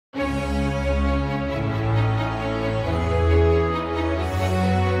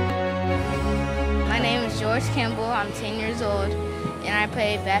George Kimble. I'm 10 years old, and I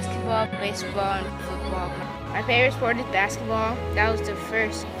play basketball, baseball, and football. My favorite sport is basketball. That was the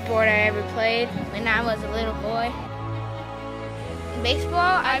first sport I ever played when I was a little boy.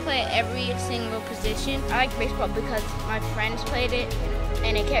 Baseball, I play every single position. I like baseball because my friends played it,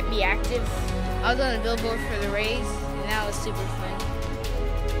 and it kept me active. I was on the billboard for the Rays, and that was super fun.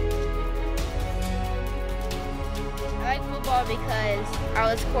 I like football because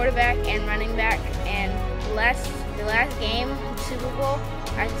I was quarterback and running back, and the last game, the Super Bowl,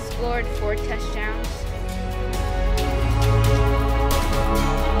 I scored 4 touchdowns.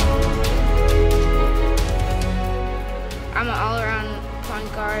 I'm an all-around point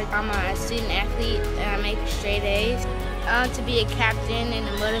guard. I'm a student athlete, and I make straight A's. I want to be a captain and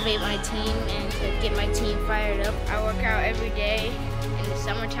to motivate my team and to get my team fired up. I work out every day in the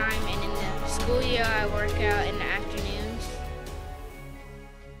summertime, and in the school year I work out in the afternoons.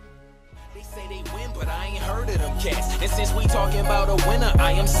 They say they win, but I ain't heard of them cats. And since we talking about a winner,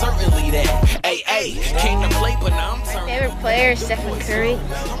 I am certainly that. Hey, came to play, but now I'm turning. My favorite player is Stephen Curry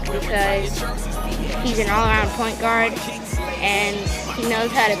because he's an all-around point guard and he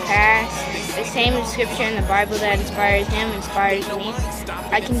knows how to pass. The same scripture in the Bible that inspires him inspires me.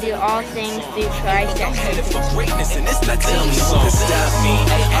 I can do all things through Christ that strengthens me.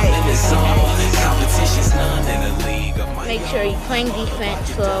 Make sure you're playing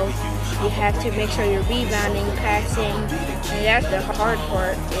defense, so you have to make sure you're rebounding, passing, and that's the hard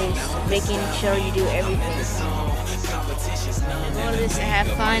part, is making sure you do everything. The goal is to have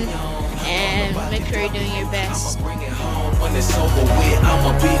fun and make sure you're doing your best. When it's over with,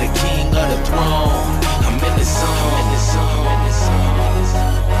 I'ma be the king of the throne. I'm in the zone.